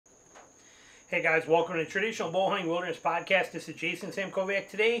Hey guys, welcome to the Traditional Bow Hunting Wilderness Podcast. This is Jason Samkovic.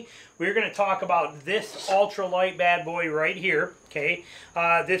 Today we're going to talk about this ultralight bad boy right here. Okay,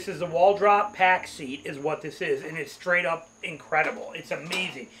 this is the Waldrop Pac seat is what this is, and it's straight up incredible. It's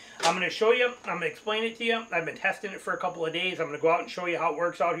amazing. I'm going to show you, I'm going to explain it to you. I've been testing it for a couple of days. I'm going to go out and show you how it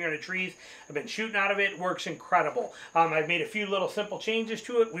works out here in the trees. I've been shooting out of it. It works incredible. I've made a few little simple changes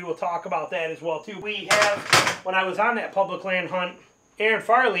to it. We will talk about that as well too. We have, when I was on that public land hunt, Aaron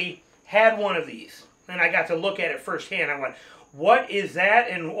Farley had one of these, and I got to look at it firsthand. I went, what is that?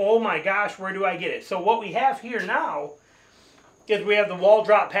 And oh my gosh, where do I get it? So what we have here now is we have the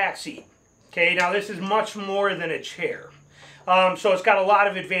Waldrop Pac seat. Okay, now this is much more than a chair. So it's got a lot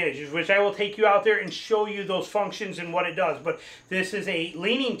of advantages, which I will take you out there and show you those functions and what it does. But this is a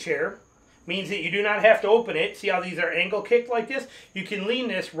leaning chair, means that you do not have to open it. See how these are angle kicked like this? You can lean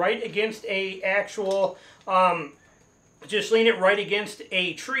this right against a actual, just lean it right against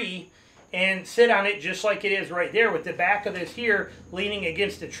a tree and sit on it just like it is right there with the back of this here leaning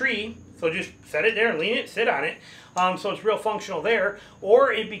against a tree. So just set it there, lean it, sit on it. So it's real functional there.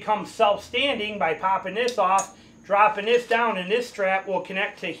 Or it becomes self-standing by popping this off, dropping this down, and this strap will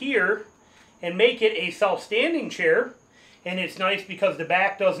connect to here and make it a self-standing chair. And it's nice because the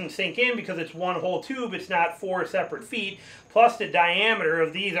back doesn't sink in because it's one whole tube. It's not 4 separate feet. Plus the diameter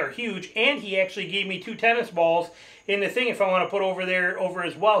of these are huge. And he actually gave me 2 tennis balls in the thing if I want to put over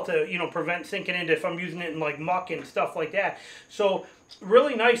as well to, you know, prevent sinking into if I'm using it in like muck and stuff like that. So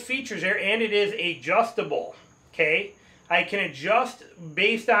really nice features there, and it is adjustable. Okay, I can adjust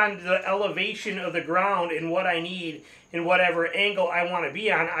based on the elevation of the ground and what I need and whatever angle I want to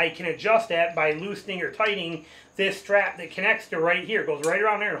be on. I can adjust that by loosening or tightening this strap that connects to right here. It goes right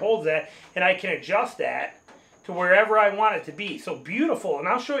around there and holds that, and I can adjust that to wherever I want it to be. So beautiful, and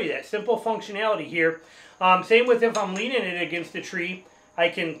I'll show you that simple functionality here. Same with if I'm leaning it against a tree, I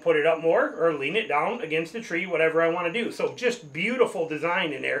can put it up more or lean it down against the tree, whatever I want to do. So just beautiful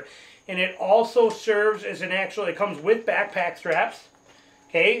design in there. And it also serves as an actual, it comes with backpack straps.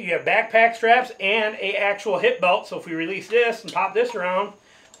 Okay, you have backpack straps and a actual hip belt. So if we release this and pop this around,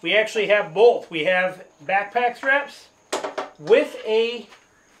 we actually have both. We have backpack straps with a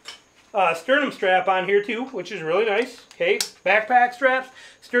sternum strap on here too, which is really nice. Okay, backpack straps,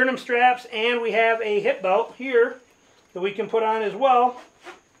 sternum straps, and we have a hip belt here that we can put on as well.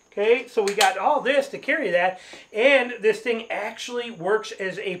 Okay, so we got all this to carry that, and this thing actually works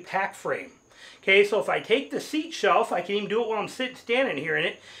as a pack frame. Okay, so if I take the seat shelf, I can even do it when I'm standing here in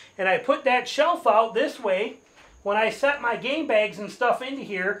it, and I put that shelf out this way, when I set my game bags and stuff into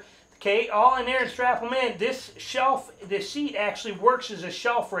here, okay, all in there and strap them in, this shelf, this seat actually works as a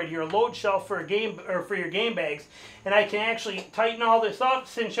shelf right here, a load shelf for a game, or for your game bags. And I can actually tighten all this up,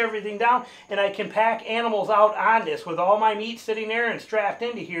 cinch everything down, and I can pack animals out on this with all my meat sitting there and strapped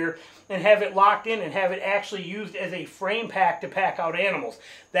into here, and have it locked in and have it actually used as a frame pack to pack out animals.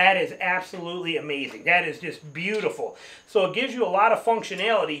 That is absolutely amazing. That is just beautiful. So it gives you a lot of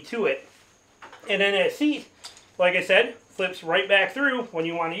functionality to it. And then that seat, like I said, flips right back through when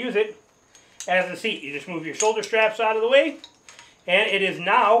you want to use it as a seat. You just move your shoulder straps out of the way, and it is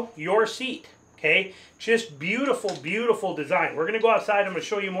now your seat. Okay, just beautiful, beautiful design. We're going to go outside. I'm going to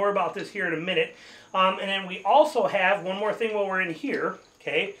show you more about this here in a minute. And then we also have one more thing while we're in here.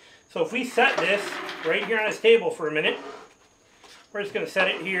 Okay, so if we set this right here on this table for a minute, we're just going to set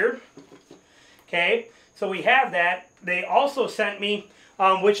it here. Okay, so we have that. They also sent me,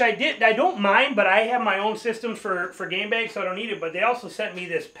 which I don't mind, but I have my own systems for game bags, so I don't need it. But they also sent me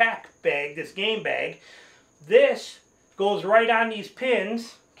this pack bag, this game bag. This goes right on these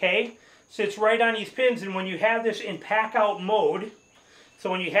pins, okay? Sits right on these pins, and when you have this in pack out mode,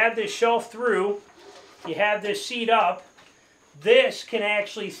 so when you have this shelf through, you have this seat up, this can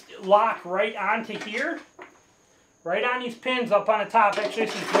actually lock right onto here. Right on these pins up on the top. Actually,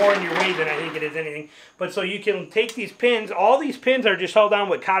 this is more in your way than I think it is anything. But so you can take these pins. All these pins are just held on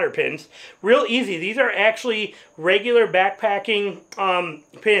with cotter pins. Real easy. These are actually regular backpacking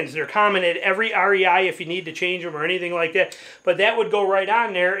pins. They're common at every REI if you need to change them or anything like that. But that would go right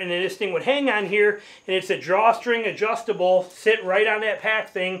on there, and then this thing would hang on here, and it's a drawstring adjustable. Sit right on that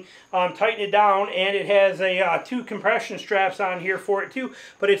pack thing. Tighten it down, and it has a 2 compression straps on here for it too.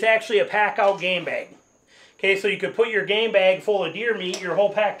 But it's actually a pack out game bag. Okay, so you could put your game bag full of deer meat, your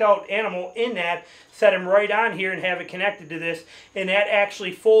whole packed out animal in that, set them right on here and have it connected to this, and that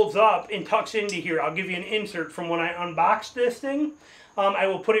actually folds up and tucks into here. I'll give you an insert from when I unboxed this thing. I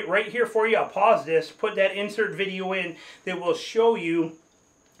will put it right here for you. I'll pause this, put that insert video in that will show you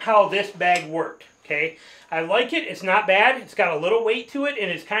how this bag worked. Okay, I like it. It's not bad. It's got a little weight to it,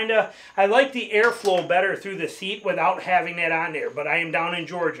 and it's kind of, I like the airflow better through the seat without having that on there, but I am down in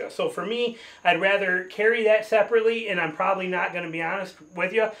Georgia. So for me, I'd rather carry that separately, and I'm probably not going to be honest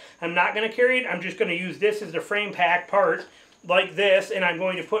with you. I'm not going to carry it. I'm just going to use this as the frame pack part like this, and I'm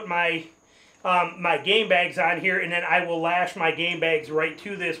going to put my my game bags on here, and then I will lash my game bags right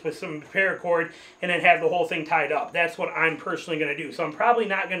to this with some paracord and then have the whole thing tied up. That's what I'm personally going to do. So I'm probably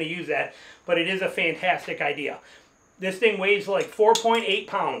not going to use that, but it is a fantastic idea. This thing weighs like 4.8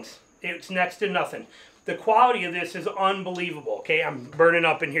 pounds. It's next to nothing. The quality of this is unbelievable. Okay, I'm burning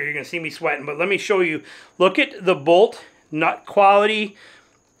up in here. You're going to see me sweating, but let me show you. Look at the bolt nut quality.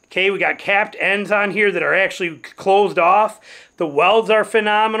 Okay, we got capped ends on here that are actually closed off. The welds are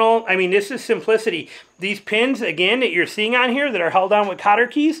phenomenal. I mean, this is simplicity. These pins, again, that you're seeing on here that are held on with cotter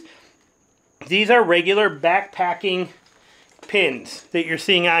keys, these are regular backpacking pins that you're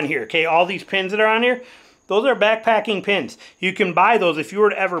seeing on here. Okay, all these pins that are on here, those are backpacking pins. You can buy those. If you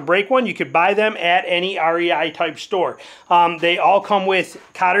were to ever break one, you could buy them at any REI type store. They all come with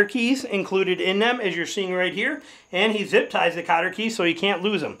cotter keys included in them, as you're seeing right here. And he zip ties the cotter keys so you can't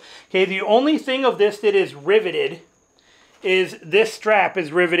lose them. Okay, the only thing of this that is riveted is this strap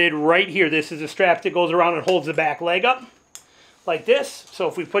is riveted right here. This is a strap that goes around and holds the back leg up like this. So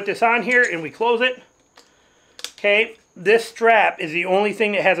if we put this on here and we close it, okay, this strap is the only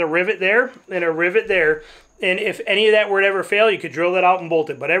thing that has a rivet there and a rivet there. And if any of that were to ever fail, you could drill that out and bolt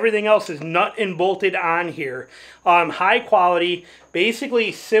it. But everything else is nut and bolted on here. High quality,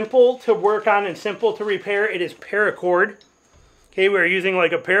 basically simple to work on and simple to repair. It is paracord. Okay, we're using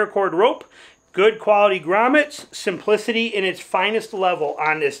like a paracord rope. Good quality grommets, simplicity in its finest level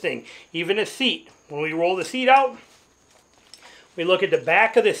on this thing. Even a seat. When we roll the seat out, we look at the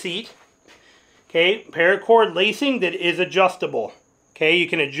back of the seat. Okay, paracord lacing that is adjustable. Okay, you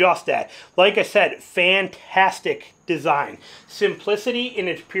can adjust that. Like I said, fantastic design. Simplicity in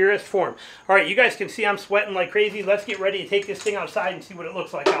its purest form. All right, you guys can see I'm sweating like crazy. Let's get ready to take this thing outside and see what it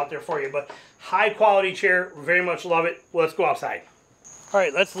looks like out there for you. But high quality chair, very much love it. Let's go outside. All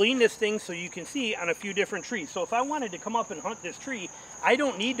right, let's lean this thing so you can see on a few different trees. So if I wanted to come up and hunt this tree, I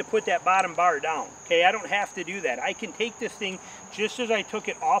don't need to put that bottom bar down. Okay, I don't have to do that. I can take this thing just as I took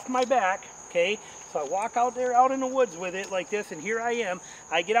it off my back. Okay, so I walk out there out in the woods with it like this, and here I am.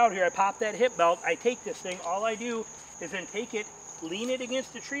 I get out here, I pop that hip belt, I take this thing. All I do is then take it, lean it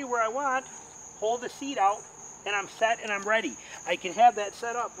against the tree where I want, hold the seat out, and I'm set and I'm ready. I can have that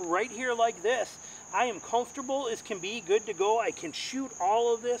set up right here like this. I am comfortable as can be, good to go. I can shoot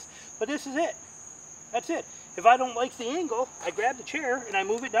all of this, but this is it. That's it. If I don't like the angle, I grab the chair and I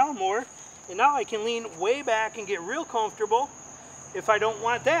move it down more, and now I can lean way back and get real comfortable. If I don't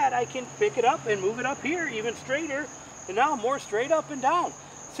want that, I can pick it up and move it up here even straighter, and now more straight up and down.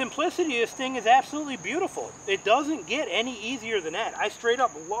 Simplicity of this thing is absolutely beautiful. It doesn't get any easier than that. I straight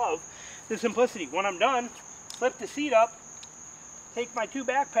up love the simplicity. When I'm done, flip the seat up, take my 2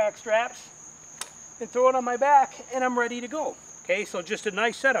 backpack straps, and throw it on my back, and I'm ready to go. Okay, so just a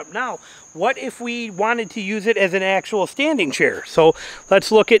nice setup. Now, what if we wanted to use it as an actual standing chair? So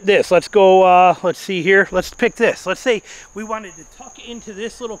let's look at this. Let's go, let's see here. Let's pick this. Let's say we wanted to tuck into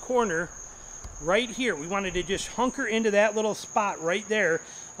this little corner right here. We wanted to just hunker into that little spot right there,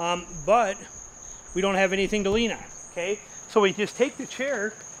 but we don't have anything to lean on. Okay, so we just take the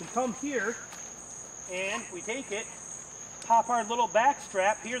chair, we come here, and we take it, pop our little back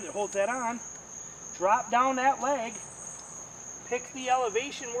strap here that holds that on, drop down that leg, pick the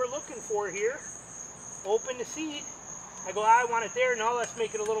elevation we're looking for here, open the seat, I go, I want it there, now let's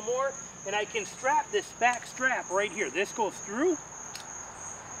make it a little more, and I can strap this back strap right here. This goes through,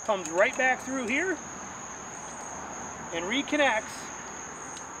 comes right back through here, and reconnects,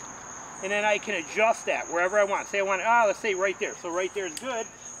 and then I can adjust that wherever I want. Say I want, let's say right there. So right there is good.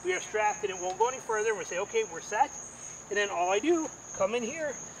 We are strapped and it won't go any further. We'll say, okay, we're set. And then all I do, come in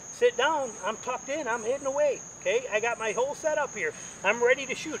here, sit down, I'm tucked in, I'm hitting away. Okay, I got my whole setup here. I'm ready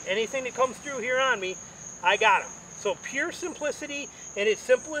to shoot. Anything that comes through here on me, I got them. So pure simplicity in its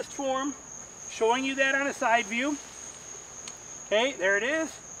simplest form, showing you that on a side view. Okay, there it is.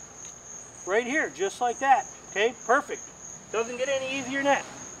 Right here, just like that. Okay, perfect. Doesn't get any easier than that.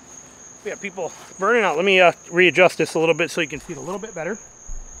 We got people burning out. Let me readjust this a little bit so you can see it a little bit better.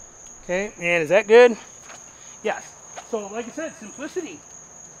 Okay, and is that good? Yes. So like I said, simplicity.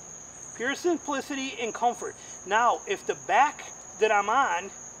 Pure simplicity and comfort. Now, if the back that I'm on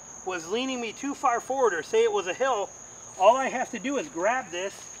was leaning me too far forward, or say it was a hill, all I have to do is grab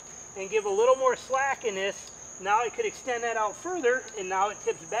this and give a little more slack in this. Now I could extend that out further, and now it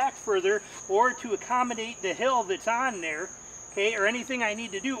tips back further, or to accommodate the hill that's on there, okay, or anything I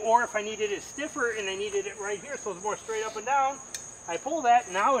need to do, or if I needed it stiffer and I needed it right here so it's more straight up and down, I pull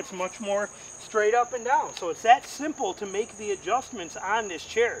that, now it's much more straight up and down. So it's that simple to make the adjustments on this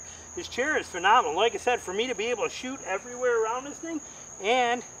chair. This chair is phenomenal. Like I said, for me to be able to shoot everywhere around this thing,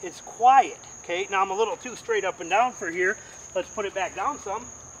 and it's quiet. Okay, now I'm a little too straight up and down for here. Let's put it back down some.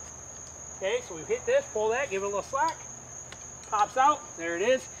 Okay, so we've hit this, pull that, give it a little slack. Pops out, there it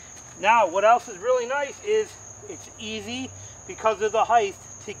is. Now, what else is really nice is it's easy because of the height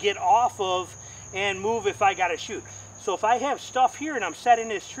to get off of and move if I gotta shoot. So if I have stuff here and I'm set in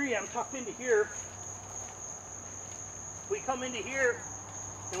this tree, I'm tucked into here. We come into here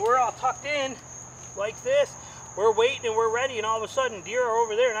and we're all tucked in like this. We're waiting and we're ready, and all of a sudden deer are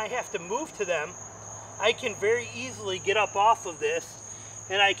over there and I have to move to them. I can very easily get up off of this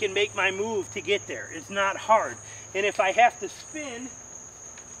and I can make my move to get there. It's not hard. And if I have to spin,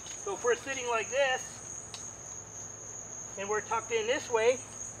 so if we're sitting like this and we're tucked in this way,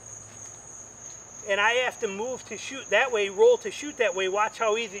 and I have to move to shoot that way, roll to shoot that way, watch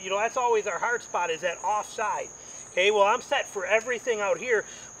how easy, you know, that's always our hard spot, is that offside. Okay, well, I'm set for everything out here,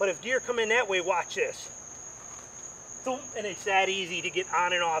 but if deer come in that way, watch this. Boom, and it's that easy to get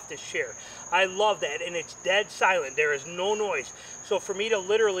on and off this chair. I love that, and it's dead silent. There is no noise. So for me to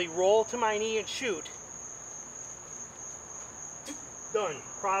literally roll to my knee and shoot, done,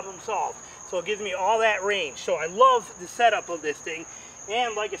 problem solved. So it gives me all that range. So I love the setup of this thing.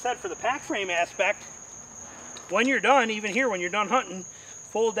 And like I said, for the pack frame aspect, when you're done, even here, when you're done hunting,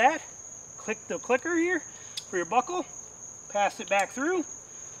 fold that, click the clicker here for your buckle, pass it back through,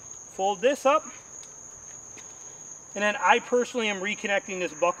 fold this up, and then I personally am reconnecting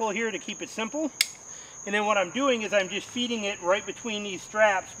this buckle here to keep it simple. And then what I'm doing is I'm just feeding it right between these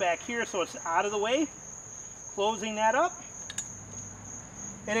straps back here so it's out of the way, closing that up.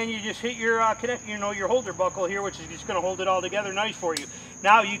 And then you just hit your your holder buckle here, which is just going to hold it all together nice for you.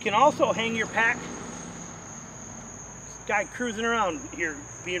 Now you can also hang your pack. This guy cruising around here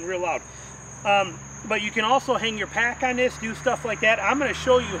being real loud. But you can also hang your pack on this, do stuff like that. I'm going to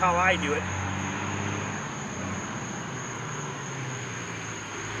show you how I do it.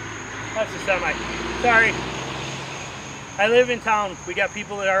 That's a semi. Sorry. I live in town. We got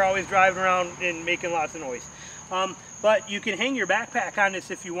people that are always driving around and making lots of noise. But you can hang your backpack on this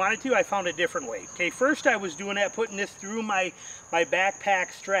if you wanted to. I found a different way. Okay, first I was doing that, putting this through my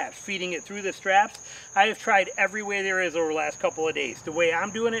backpack straps, feeding it through the straps. I have tried every way there is over the last couple of days. The way I'm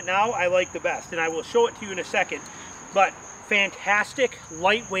doing it now, I like the best, and I will show it to you in a second. But fantastic,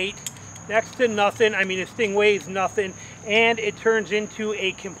 lightweight, next to nothing. I mean, this thing weighs nothing, and it turns into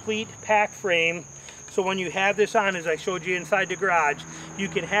a complete pack frame. So when you have this on, as I showed you inside the garage, you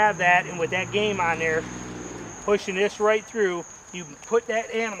can have that, and with that game on there, pushing this right through, you put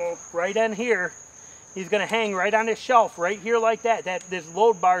that animal right on here. He's going to hang right on this shelf right here like that. This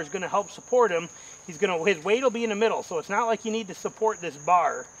load bar is going to help support him. His weight will be in the middle, so it's not like you need to support this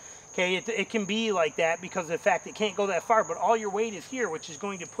bar. Okay, it can be like that because of the fact it can't go that far, but all your weight is here, which is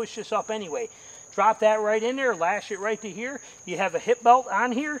going to push this up anyway. Drop that right in there, lash it right to here. You have a hip belt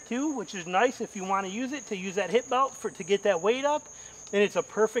on here too, which is nice if you want to use that hip belt to get that weight up. And it's a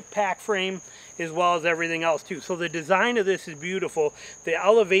perfect pack frame as well as everything else too. So the design of this is beautiful. The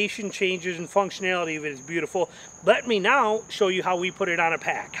elevation changes and functionality of it is beautiful. Let me now show you how we put it on a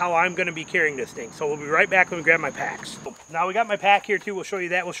pack, how I'm going to be carrying this thing. So we'll be right back when we grab my packs. Now we got my pack here too. We'll show you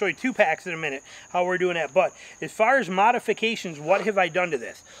that. We'll show you 2 packs in a minute, how we're doing that. But as far as modifications, what have I done to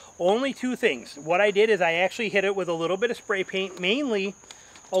this? Only 2 things. What I did is I actually hit it with a little bit of spray paint, mainly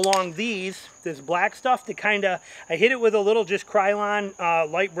along this black stuff to I hit it with a little just Krylon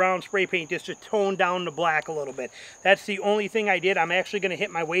light brown spray paint just to tone down the black a little bit. That's the only thing I did. I'm actually going to hit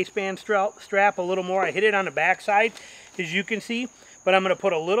my waistband strap a little more. I hit it on the back side, as you can see, but I'm going to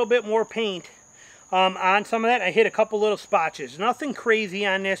put a little bit more paint on some of that. I hit a couple little spotches. Nothing crazy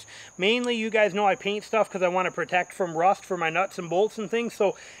on this. Mainly, you guys know I paint stuff because I want to protect from rust for my nuts and bolts and things,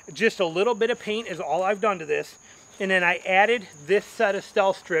 so just a little bit of paint is all I've done to this. And then I added this set of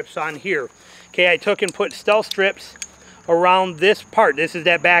stealth strips on here. Okay, I took and put stealth strips around this part. This is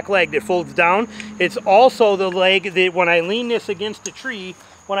that back leg that folds down. It's also the leg that when I lean this against the tree,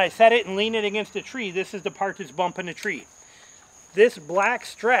 when I set it and lean it against the tree, this is the part that's bumping the tree. This black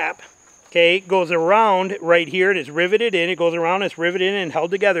strap Okay, it goes around right here. It is riveted in. It goes around. It's riveted in and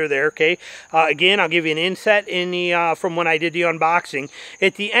held together there. Okay. Again, I'll give you an inset in the from when I did the unboxing.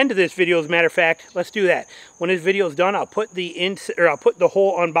 At the end of this video, as a matter of fact, let's do that. When this video is done, I'll put I'll put the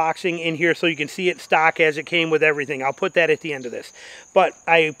whole unboxing in here so you can see it stock as it came with everything. I'll put that at the end of this. But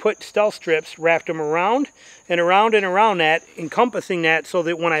I put stealth strips, wrapped them around and around and around that, encompassing that, so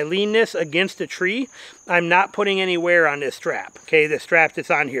that when I lean this against a tree, I'm not putting any wear on this strap. Okay, the strap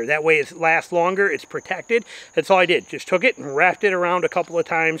that's on here. That way it lasts longer. It's protected. That's all I did. Just took it and wrapped it around a couple of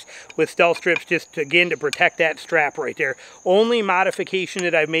times with stealth strips, just again to protect that strap right there. Only modification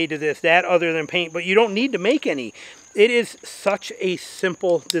that I've made to this, that other than paint, but you don't need to make any. It is such a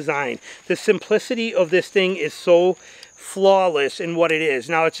simple design. The simplicity of this thing is so flawless in what it is.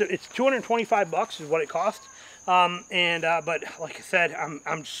 Now it's $225 is what it costs. But like I said,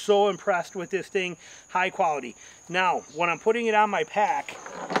 I'm so impressed with this thing, high quality. Now, when I'm putting it on my pack,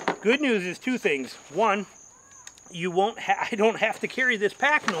 good news is two things. One, I don't have to carry this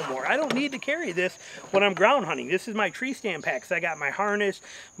pack no more. I don't need to carry this when I'm ground hunting. This is my tree stand pack. So I got my harness,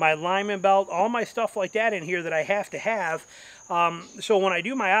 my lineman belt, all my stuff like that in here that I have to have. So when I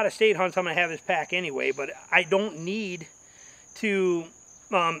do my out-of-state hunts, I'm going to have this pack anyway, but I don't need to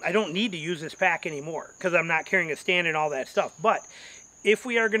use this pack anymore because I'm not carrying a stand and all that stuff. But if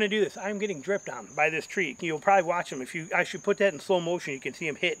we are going to do this, I'm getting dripped on by this tree. You'll probably watch him. I should put that in slow motion. You can see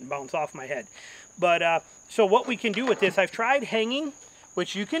him hit and bounce off my head. But so what we can do with this, I've tried hanging,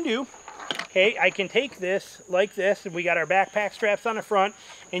 which you can do. Okay, I can take this like this, and we got our backpack straps on the front,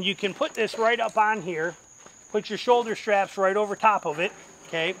 and you can put this right up on here. Put your shoulder straps right over top of it.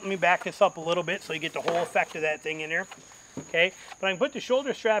 Okay, let me back this up a little bit so you get the whole effect of that thing in there. Okay, but I can put the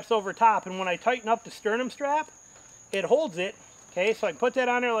shoulder straps over top, and when I tighten up the sternum strap, it holds it. Okay, so I can put that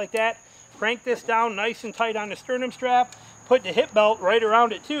on there like that, crank this down nice and tight on the sternum strap, put the hip belt right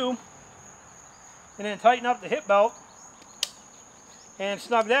around it too, and then tighten up the hip belt and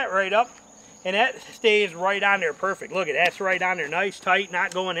snug that right up, and that stays right on there perfect. Look at that, that's right on there, nice, tight,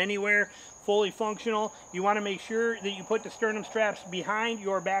 not going anywhere, fully functional. You want to make sure that you put the sternum straps behind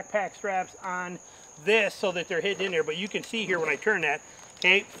your backpack straps on this so that they're hidden in there, but you can see here when I turn that,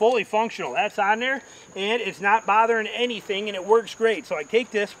 okay, fully functional. That's on there, and it's not bothering anything, and it works great. So I take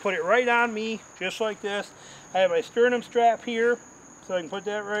this, put it right on me, just like this. I have my sternum strap here, so I can put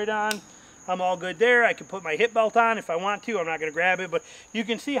that right on. I'm all good there. I can put my hip belt on if I want to. I'm not going to grab it, but you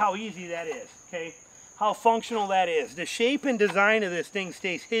can see how easy that is, okay? How functional that is. The shape and design of this thing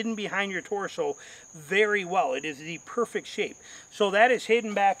stays hidden behind your torso very well. It is the perfect shape. So that is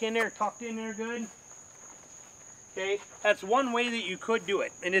hidden back in there, tucked in there good. Okay, that's one way that you could do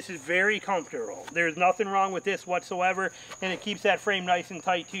it, and this is very comfortable. There's nothing wrong with this whatsoever, and it keeps that frame nice and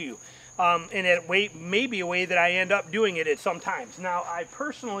tight to you. And it may be a way that I end up doing it at some times. Now, I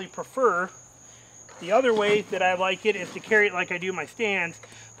personally prefer the other way that I like it is to carry it like I do my stands.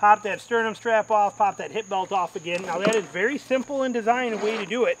 Pop that sternum strap off, pop that hip belt off again. Now, that is very simple in design, a way to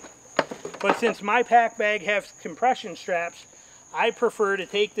do it. But since my pack bag has compression straps, I prefer to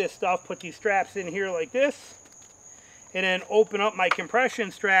take this stuff, put these straps in here like this, and then open up my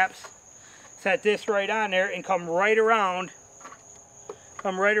compression straps, set this right on there, and come right around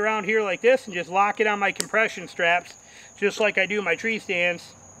here like this, and just lock it on my compression straps, just like I do my tree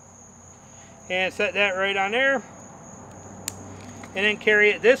stands, and set that right on there, and then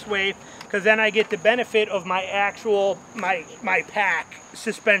carry it this way, because then I get the benefit of my actual, my pack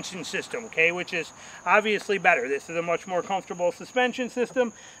suspension system, okay, which is obviously better. This is a much more comfortable suspension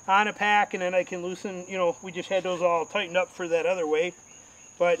system on a pack, and then I can loosen, you know, we just had those all tightened up for that other way.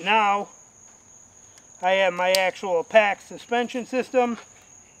 But now I have my actual pack suspension system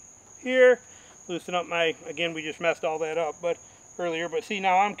here. Loosen up my, again, we just messed all that up but earlier, but see,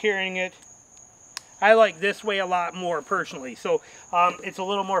 now I'm carrying it. I like this way a lot more personally. So it's a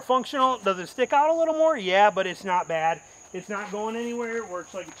little more functional. Does it stick out a little more? Yeah, but it's not bad. It's not going anywhere. It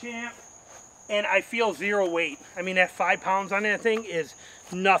works like a champ. And I feel zero weight. I mean, that 5 pounds on that thing is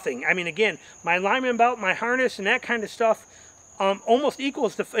nothing. I mean, again, my lineman belt, my harness, and that kind of stuff almost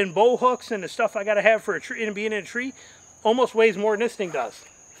equals the and bow hooks and the stuff I got to have for a tree and being in a tree almost weighs more than this thing does.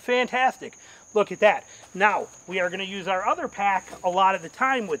 Fantastic. Look at that. Now, we are going to use our other pack a lot of the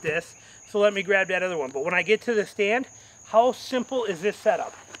time with this. So let me grab that other one. But when I get to the stand, how simple is this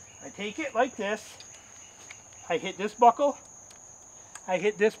setup? I take it like this. I hit this buckle. I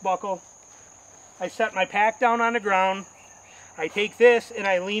hit this buckle. I set my pack down on the ground. I take this and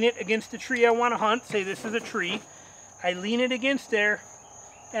I lean it against the tree I want to hunt. Say this is a tree. I lean it against there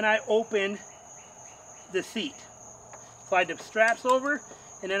and I open the seat. Slide the straps over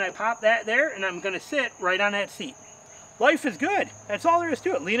and then I pop that there and I'm going to sit right on that seat. life is good. That's all there is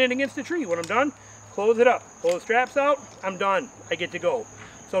to it. Lean it against the tree. When I'm done, close it up. Pull the straps out. I'm done. I get to go.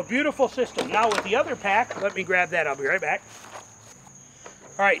 So beautiful system. Now with the other pack, let me grab that. I'll be right back.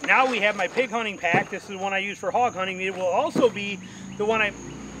 All right, now we have my pig hunting pack. This is the one I use for hog hunting. It will also be the one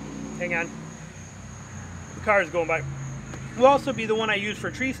hang on. The car is going by. It will also be the one I use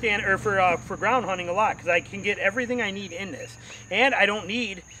for tree stand or for ground hunting a lot, because I can get everything I need in this. And I don't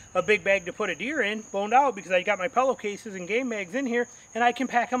need a big bag to put a deer in, boned out, because I got my pillowcases and game bags in here, and I can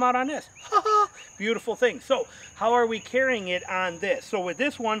pack them out on this. Beautiful thing. So how are we carrying it on this? So with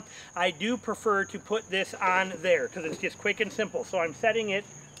this one, I do prefer to put this on there because it's just quick and simple. So I'm setting it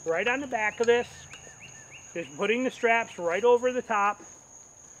right on the back of this, just putting the straps right over the top,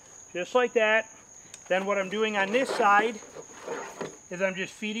 just like that. Then what I'm doing on this side is I'm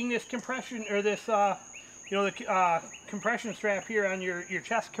just feeding this compression, or this, you know, the compression strap here on your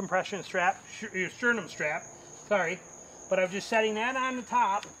chest compression strap, your sternum strap, sorry. But I'm just setting that on the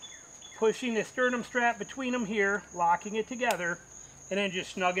top, pushing the sternum strap between them here, locking it together, and then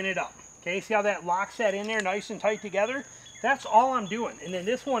just snugging it up. Okay, see how that locks that in there nice and tight together? That's all I'm doing. And then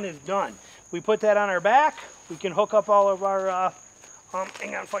this one is done. We put that on our back. We can hook up all of our,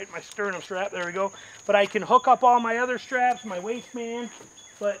 hang on, fight my sternum strap, there we go. But I can hook up all my other straps, my waistband,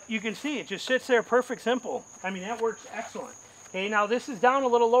 but you can see it just sits there perfect simple. I mean, that works excellent. Okay, now this is down a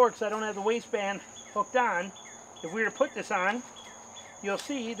little lower because I don't have the waistband hooked on. If we were to put this on, you'll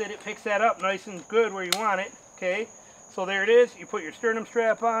see that it picks that up nice and good where you want it. Okay, so there it is. You put your sternum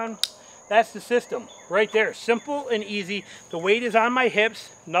strap on. That's the system right there. Simple and easy. The weight is on my hips,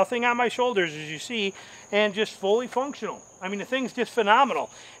 nothing on my shoulders, as you see, and just fully functional. I mean, the thing's just phenomenal.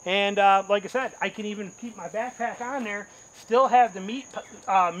 And like I said, I can even keep my backpack on there, still have the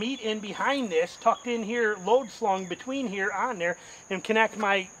meat in behind this, tucked in here, load slung between here on there, and connect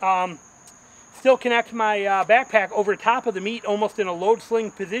my still connect my backpack over top of the meat, almost in a load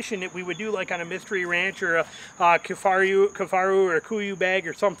sling position that we would do like on a mystery ranch or a kafaru or a kuyu bag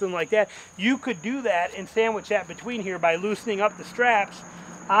or something like that. You could do that and sandwich that between here by loosening up the straps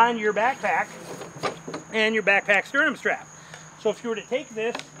on your backpack and your backpack sternum strap. So if you were to take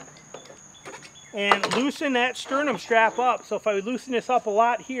this and loosen that sternum strap up, so if I would loosen this up a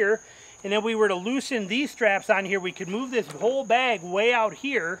lot here, and then we were to loosen these straps on here, we could move this whole bag way out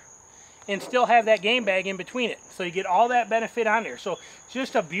here and still have that game bag in between it. So you get all that benefit on there. So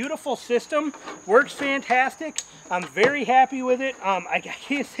just a beautiful system, works fantastic. I'm very happy with it. I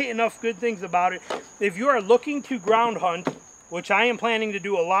can't say enough good things about it. If you are looking to ground hunt, which I am planning to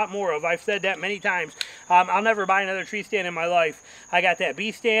do a lot more of, I've said that many times, I'll never buy another tree stand in my life. I got that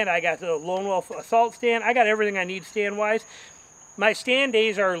bee stand, I got the Lone Wolf assault stand, I got everything I need stand wise. My stand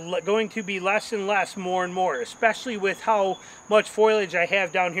days are going to be less and less, more and more, especially with how much foliage I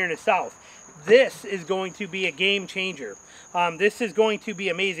have down here in the south. This is going to be a game changer. This is going to be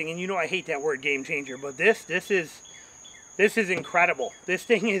amazing, and you know I hate that word game changer, but this is incredible. This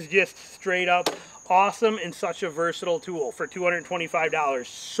thing is just straight up awesome and such a versatile tool for $225.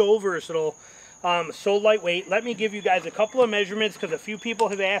 So versatile, so lightweight. Let me give you guys a couple of measurements because a few people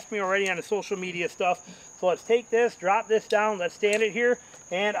have asked me already on the social media stuff. So let's take this, drop this down, let's stand it here,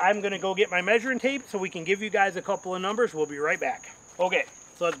 and I'm going to go get my measuring tape so we can give you guys a couple of numbers. We'll be right back. Okay,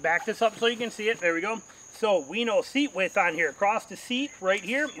 so let's back this up so you can see it. There we go. So we know seat width on here. Across the seat right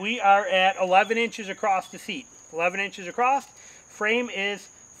here, we are at 11 inches across the seat. 11 inches across. Frame is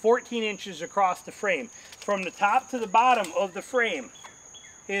 14 inches across the frame. From the top to the bottom of the frame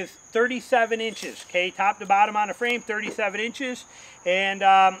is 37 inches. Okay, top to bottom on the frame, 37 inches. And,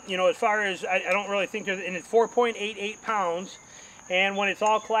 you know, as far as, I don't really think there's, and it's 4.88 pounds. And when it's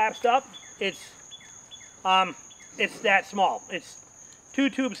all collapsed up, it's that small. It's 2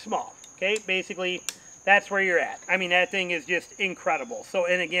 tubes small. Okay, basically, that's where you're at. I mean, that thing is just incredible. So,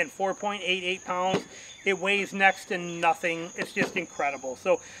 and again, 4.88 pounds. It weighs next to nothing. It's just incredible.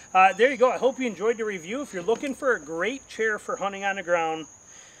 So, there you go. I hope you enjoyed the review. If you're looking for a great chair for hunting on the ground,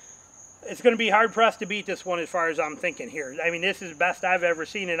 it's going to be hard-pressed to beat this one as far as I'm thinking here. I mean, this is the best I've ever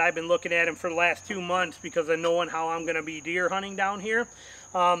seen, and I've been looking at them for the last 2 months because of knowing how I'm going to be deer hunting down here.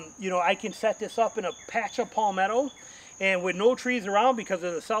 You know, I can set this up in a patch of palmetto, and with no trees around because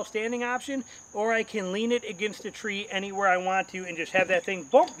of the self-standing option, or I can lean it against a tree anywhere I want to and just have that thing,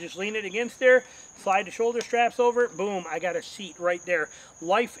 boom, just lean it against there, slide the shoulder straps over, boom, I got a seat right there.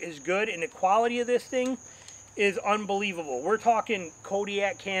 Life is good, and the quality of this thing is unbelievable. We're talking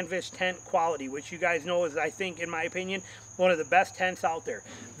Kodiak canvas tent quality, which you guys know is, I think, in my opinion, one of the best tents out there.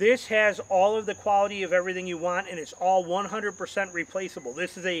 This has all of the quality of everything you want, and it's all 100% replaceable.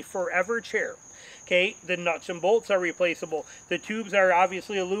 This is a forever chair. Okay, the nuts and bolts are replaceable. The tubes are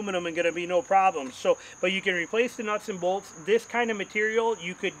obviously aluminum and going to be no problem. So, but you can replace the nuts and bolts. This kind of material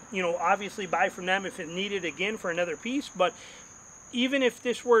you could, you know, obviously buy from them if it needed again for another piece. But even if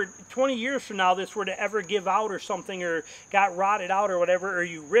this were 20 years from now, this were to ever give out or something, or got rotted out or whatever, or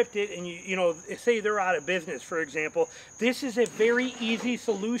you ripped it and you know, say they're out of business, for example, this is a very easy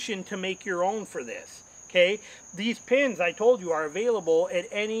solution to make your own for this. Okay, these pins I told you are available at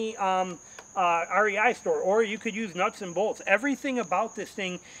any REI store, or you could use nuts and bolts. Everything about this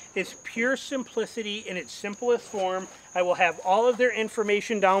thing is pure simplicity in its simplest form. I will have all of their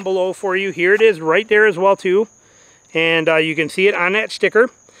information down below for you. Here it is right there as well too, and you can see it on that sticker,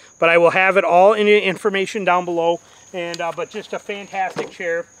 but I will have it all in the information down below. And but just a fantastic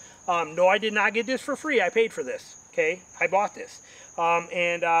chair. No, I did not get this for free. I paid for this. Okay, I bought this,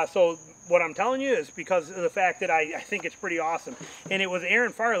 so what I'm telling you is because of the fact that I think it's pretty awesome. And it was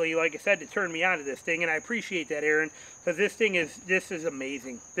Aaron Farley, like I said, to turn me on to this thing, and I appreciate that, Aaron, because this is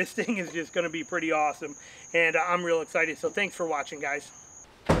amazing. This thing is just going to be pretty awesome, and I'm real excited. So thanks for watching, guys.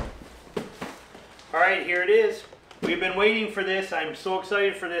 All right, here it is. We've been waiting for this. I'm so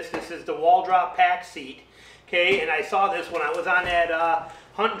excited for this. This is the Waldrop Pac seat. Okay, and I saw this when I was on that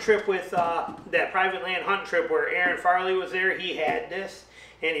hunting trip with that private land hunting trip where Aaron Farley was there. He had this,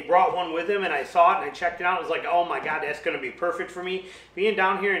 and he brought one with him, and I saw it and I checked it out. I was like, oh my God, that's going to be perfect for me. Being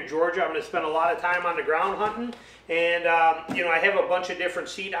down here in Georgia, I'm going to spend a lot of time on the ground hunting, and you know, I have a bunch of different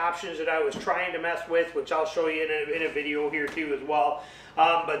seat options that I was trying to mess with, which I'll show you in a video here too as well.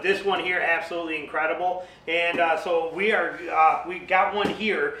 But this one here, absolutely incredible. And so we got one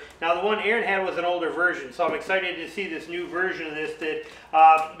here. Now the one Aaron had was an older version, so I'm excited to see this new version of this.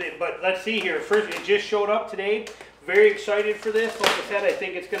 But let's see here. First, it just showed up today. Very excited for this. Like I said, I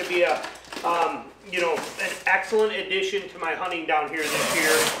think it's going to be a you know, an excellent addition to my hunting down here this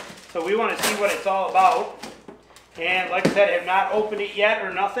year. So we want to see what it's all about. And like I said, I have not opened it yet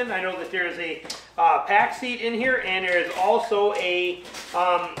or nothing. I know that there's a pack seat in here, and there is also a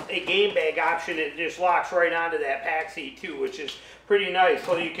game bag option. It just locks right onto that pack seat too, which is pretty nice.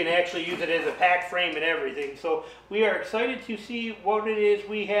 So you can actually use it as a pack frame and everything. So we are excited to see what it is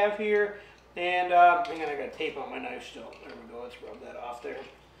we have here. And hang on, I got tape on my knife still. There we go. Let's rub that off there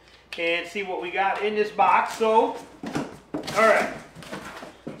and see what we got in this box. So, all right.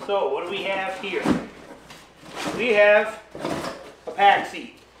 So what do we have here? We have a pack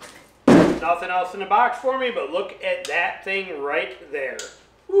seat. Nothing else in the box for me, but look at that thing right there.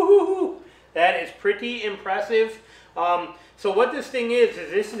 Woohoo! That is pretty impressive. So what this thing is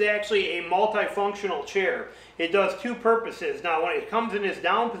this is actually a multifunctional chair. It does two purposes. Now when it comes in this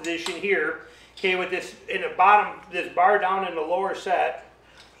down position here, okay, with this in the bottom, this bar down in the lower set,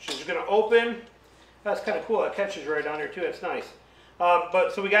 which is going to open. That's kind of cool. It catches right down there too. It's nice.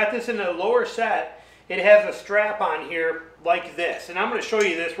 But so we got this in the lower set. It has a strap on here like this, and I'm going to show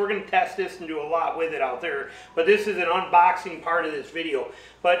you this. We're going to test this and do a lot with it out there, but this is an unboxing part of this video.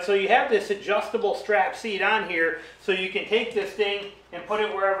 But so you have this adjustable strap seat on here, so you can take this thing and put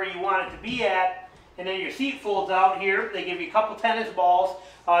it wherever you want it to be at, and then your seat folds out here. They give you a couple tennis balls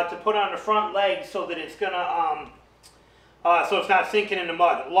to put on the front legs so that it's going to so it's not sinking in the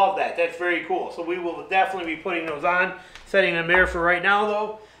mud. Love that. That's very cool. So we will definitely be putting those on, setting them there for right now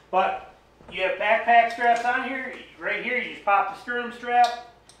though. But you have backpack straps on here. Right here, you just pop the sternum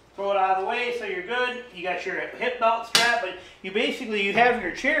strap, throw it out of the way so you're good. You got your hip belt strap, but you have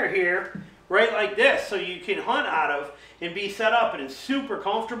your chair here right like this so you can hunt out of and be set up, and it's super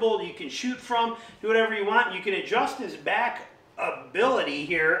comfortable. You can shoot from, do whatever you want. You can adjust this back ability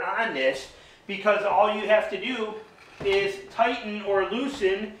here on this, because all you have to do is tighten or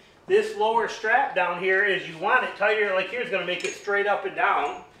loosen this lower strap down here as you want it tighter. Like here's going to make it straight up and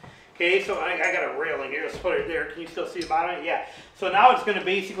down. Okay, so I got a railing here. Let's put it there. Can you still see the bottom of it? Yeah. So now it's going to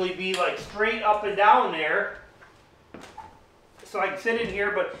basically be like straight up and down there. So I can sit in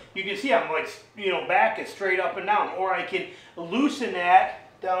here, but you can see I'm like, you know, back is straight up and down. Or I can loosen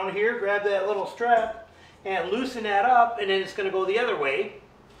that down here, grab that little strap, and loosen that up, and then it's going to go the other way.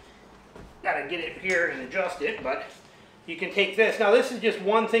 Got to get it here and adjust it, but you can take this. Now this is just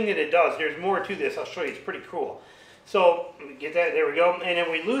one thing that it does. There's more to this. I'll show you. It's pretty cool. So let me get that, there we go. And then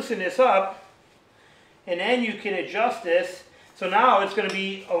we loosen this up, and then you can adjust this. So now it's going to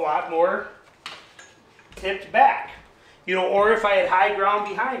be a lot more tipped back. You know, or if I had high ground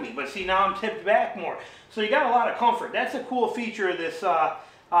behind me. But see, now I'm tipped back more. So you got a lot of comfort. That's a cool feature of this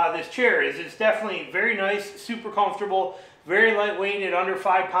this chair. Is it's definitely very nice, super comfortable, very lightweight at under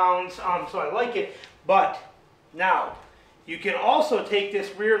 5 pounds. So I like it. But now you can also take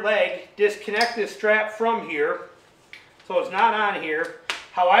this rear leg, disconnect this strap from here, so it's not on here,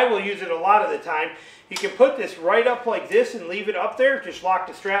 how I will use it a lot of the time, you can put this right up like this and leave it up there. Just lock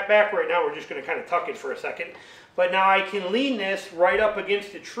the strap back. Right now we're just going to kind of tuck it for a second. But now I can lean this right up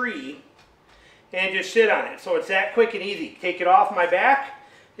against a tree and just sit on it. So it's that quick and easy. Take it off my back,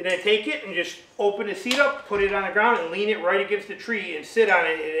 and then take it and just open the seat up, put it on the ground, and lean it right against the tree and sit on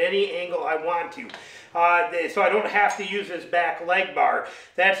it at any angle I want to. So I don't have to use this back leg bar.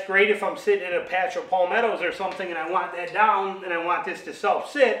 That's great if I'm sitting in a patch of palmettos or something and I want that down and I want this to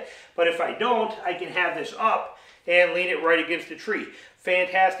self-sit. But if I don't, I can have this up and lean it right against the tree.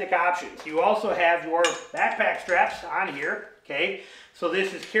 Fantastic options. You also have your backpack straps on here, okay? So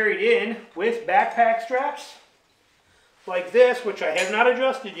this is carried in with backpack straps like this, which I have not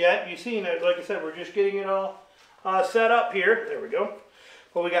adjusted yet. You've seen it, like I said, we're just getting it all set up here. There we go.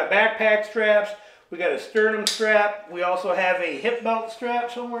 But we got backpack straps. We got a sternum strap. We also have a hip belt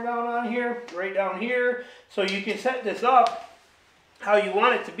strap somewhere down on here, right down here. So you can set this up how you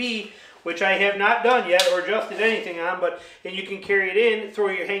want it to be, which I have not done yet or adjusted anything on, but and you can carry it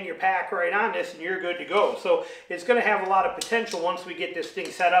in, hang your pack right on this, and you're good to go. So it's going to have a lot of potential once we get this thing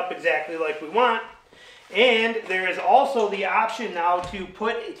set up exactly like we want. And there is also the option now to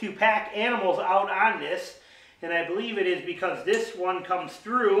pack animals out on this, and I believe it is because this one comes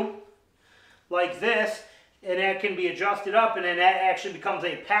through like this, and that can be adjusted up, and then that actually becomes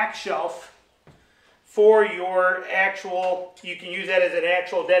a pack shelf for your actual, you can use that as an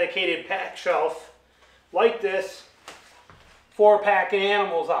actual dedicated pack shelf like this for packing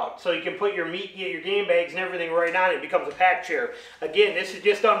animals out. So you can put your meat, your game bags and everything right on it. It becomes a pack chair. Again, this is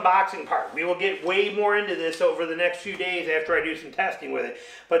just unboxing part. We will get way more into this over the next few days after I do some testing with it.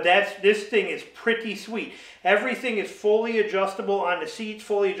 But this thing is pretty sweet. Everything is fully adjustable on the seats,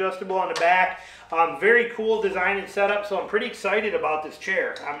 fully adjustable on the back. Very cool design and setup, so I'm pretty excited about this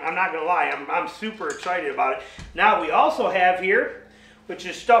chair. I'm not going to lie, I'm super excited about it. Now we also have here, which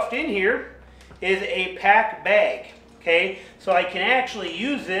is stuffed in here, is a pack bag. Okay, so I can actually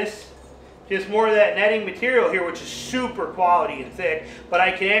use this, just more of that netting material here, which is super quality and thick, but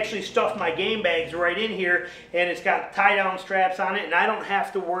I can actually stuff my game bags right in here, and it's got tie-down straps on it, and I don't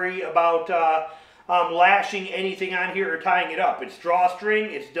have to worry about lashing anything on here or tying it up. It's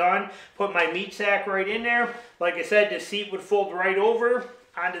drawstring, it's done. Put my meat sack right in there. Like I said, the seat would fold right over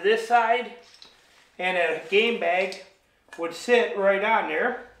onto this side, and a game bag would sit right on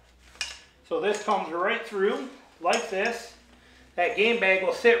there. So this comes right through like this. That game bag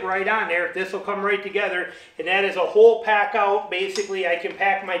will sit right on there. This will come right together, and that is a whole pack out. Basically, I can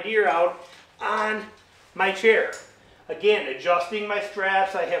pack my deer out on my chair. Again, adjusting my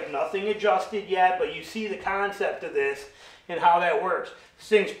straps. I have nothing adjusted yet, but you see the concept of this and how that works. This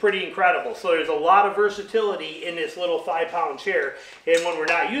thing's pretty incredible. So there's a lot of versatility in this little 5-pound chair. And when we're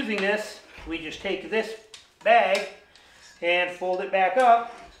not using this, we just take this bag and fold it back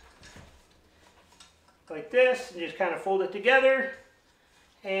up like this, and just kind of fold it together,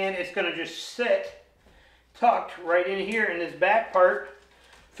 and it's going to just sit tucked right in here in this back part.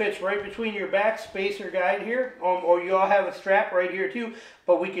 Fits right between your back spacer guide here, or you all have a strap right here too,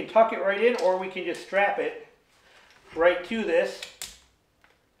 but we can tuck it right in, or we can just strap it right to this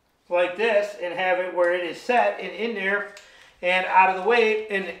like this and have it where it is set and in there and out of the way.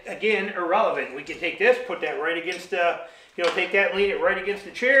 And again, irrelevant. We can take this, put that right against take that, lean it right against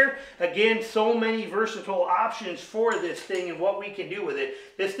the chair. Again, so many versatile options for this thing and what we can do with it.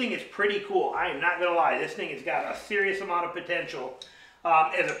 This thing is pretty cool. I am not going to lie. This thing has got a serious amount of potential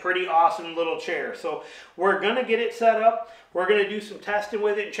as a pretty awesome little chair. So we're going to get it set up. We're going to do some testing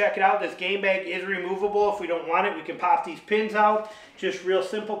with it and check it out. This game bag is removable. If we don't want it, we can pop these pins out. Just real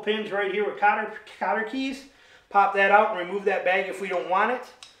simple pins right here with cotter keys. Pop that out and remove that bag if we don't want it.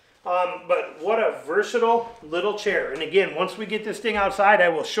 But what a versatile little chair. And again, once we get this thing outside, I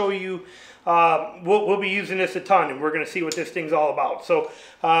will show you, we'll be using this a ton, and we're going to see what this thing's all about. So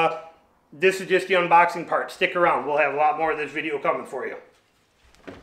this is just the unboxing part. Stick around. We'll have a lot more of this video coming for you.